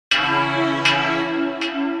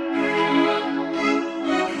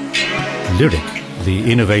Lyric,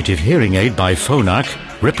 the innovative hearing aid by Phonak,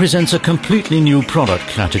 represents a completely new product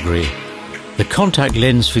category. The contact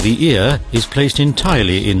lens for the ear is placed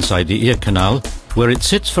entirely inside the ear canal, where it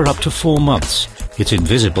sits for up to 4 months. It's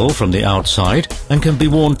invisible from the outside and can be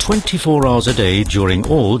worn 24 hours a day during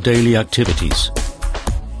all daily activities.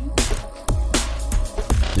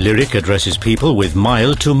 Lyric addresses people with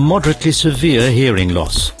mild to moderately severe hearing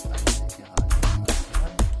loss.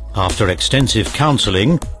 After extensive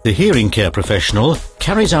counselling, the hearing care professional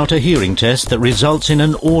carries out a hearing test that results in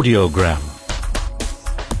an audiogram.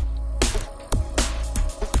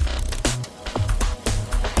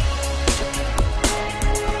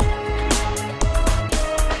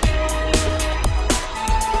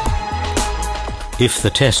 If the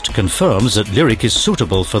test confirms that Lyric is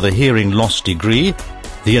suitable for the hearing loss degree,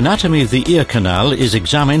 the anatomy of the ear canal is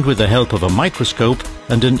examined with the help of a microscope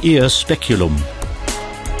and an ear speculum.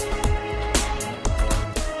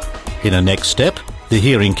 In a next step, the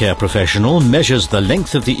hearing care professional measures the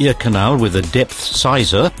length of the ear canal with a depth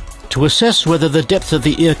sizer to assess whether the depth of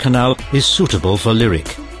the ear canal is suitable for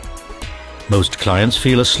Lyric. Most clients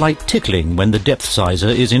feel a slight tickling when the depth sizer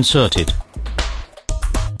is inserted.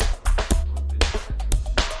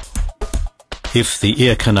 If the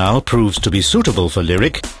ear canal proves to be suitable for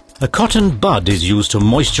Lyric, a cotton bud is used to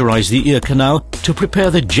moisturize the ear canal to prepare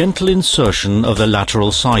the gentle insertion of the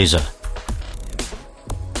lateral sizer.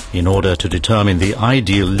 In order to determine the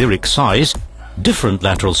ideal Lyric size, different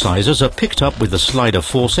lateral sizers are picked up with the slider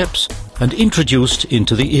forceps and introduced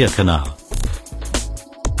into the ear canal.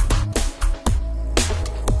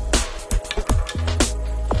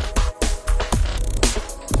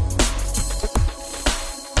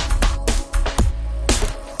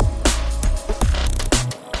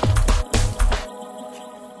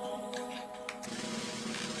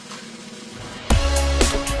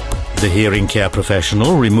 The hearing care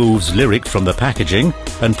professional removes Lyric from the packaging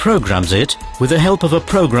and programs it with the help of a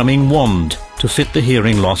programming wand to fit the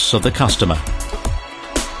hearing loss of the customer.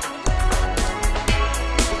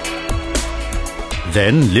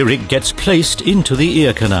 Then Lyric gets placed into the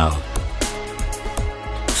ear canal.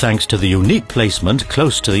 Thanks to the unique placement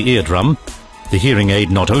close to the eardrum, the hearing aid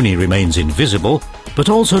not only remains invisible, but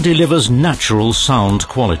also delivers natural sound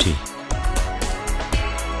quality.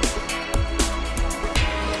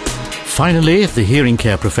 Finally, the hearing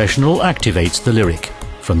care professional activates the Lyric.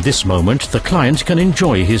 From this moment, the client can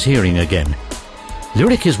enjoy his hearing again.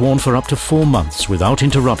 Lyric is worn for up to 4 months without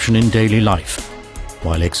interruption in daily life,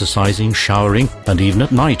 while exercising, showering, and even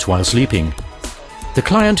at night while sleeping. The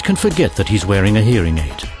client can forget that he's wearing a hearing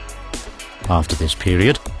aid. After this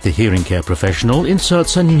period, the hearing care professional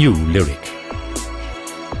inserts a new Lyric.